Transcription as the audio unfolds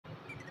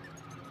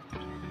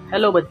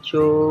Hello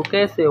बच्चों,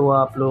 कैसे हो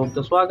आप लोग।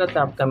 तो स्वागत है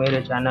आपका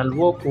मेरे चैनल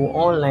वोकू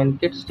ऑनलाइन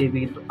किड्स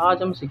टीवी। तो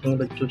आज हम सीखेंगे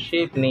बच्चों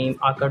शेप नेम,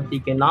 आकृति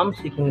के नाम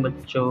सीखेंगे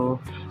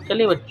बच्चों।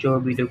 चलिए बच्चों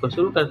वीडियो को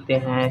शुरू करते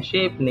हैं।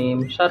 Shape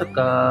name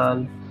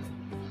circle,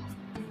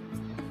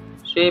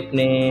 shape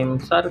name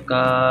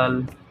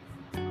circle,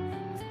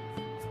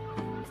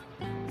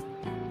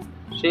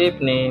 shape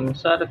name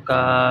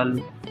circle.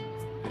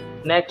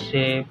 Next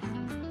shape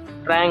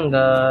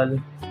triangle,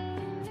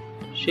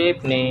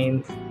 shape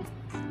name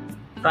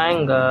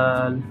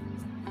triangle,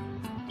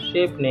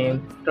 shape name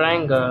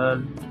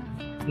triangle.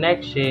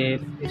 Next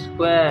shape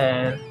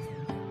square,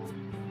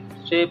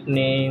 shape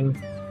name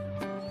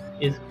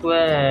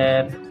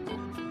square,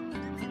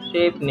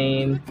 shape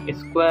name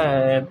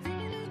square.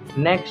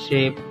 Next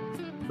shape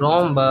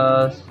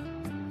rhombus,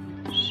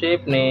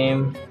 shape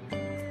name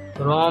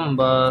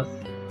rhombus,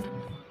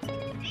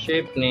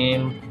 shape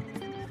name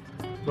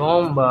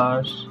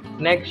rhombus.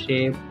 Next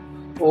shape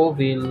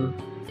oval,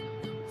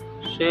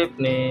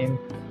 shape name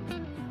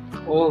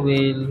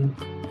oval,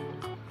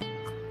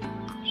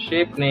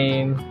 shape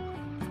name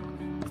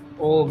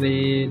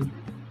oval.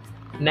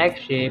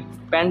 Next shape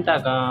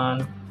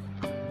pentagon,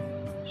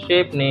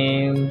 shape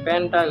name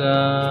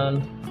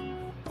pentagon,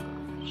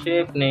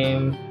 shape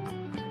name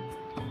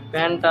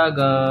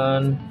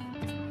pentagon.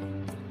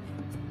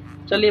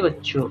 चलिए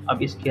बच्चों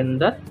अब इसके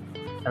अंदर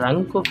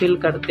रंग को fill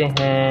करते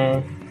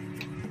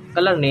हैं।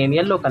 Colour name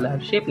yellow colour,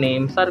 shape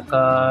name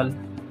circle,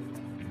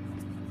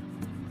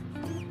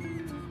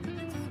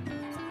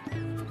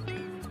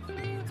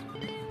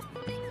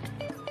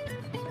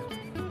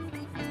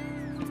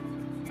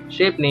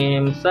 shape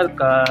name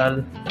circle.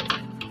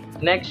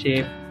 Next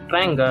shape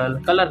triangle,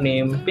 color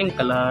name pink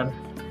color,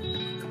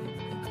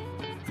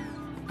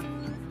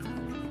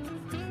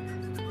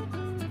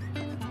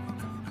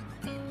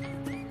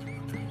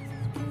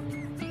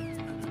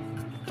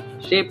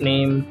 shape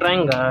name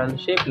triangle,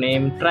 shape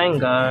name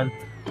triangle.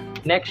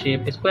 Next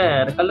shape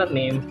square, color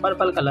name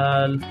purple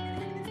color,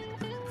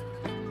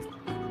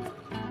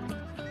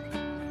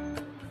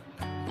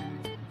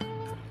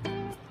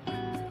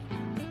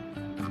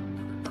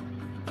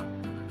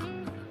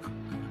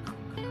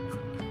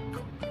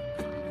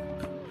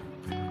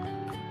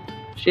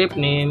 shape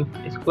name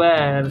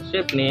square,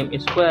 shape name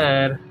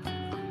square.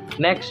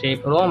 Next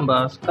shape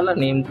rhombus, color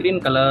name green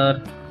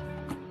color,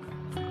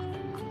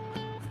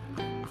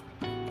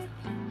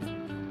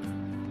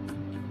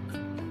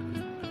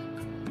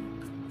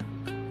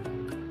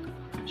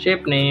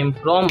 shape name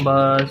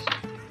rhombus.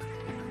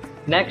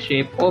 Next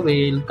shape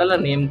oval,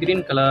 color name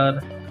green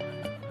color,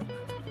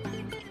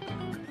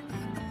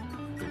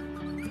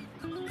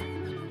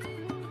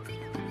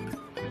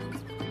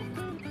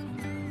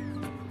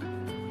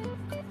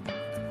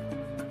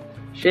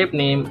 shape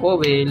name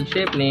oval,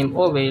 shape name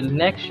oval.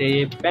 Next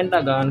shape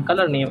pentagon,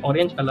 color name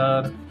orange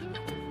color,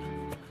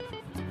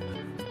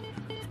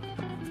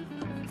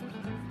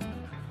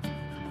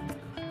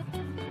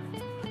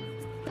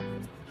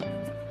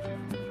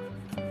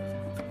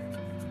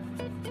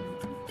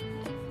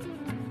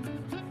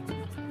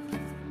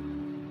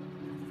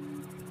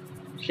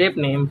 shape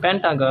name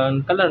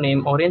pentagon, color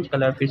name orange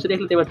color. फिर से देख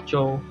लेते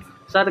बच्चों,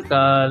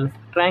 circle,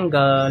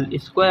 triangle,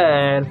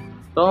 square,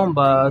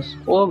 rhombus,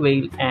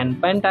 oval and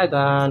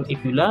pentagon.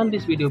 If you learn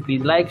this video,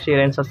 please like, share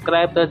and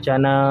subscribe the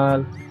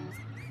channel.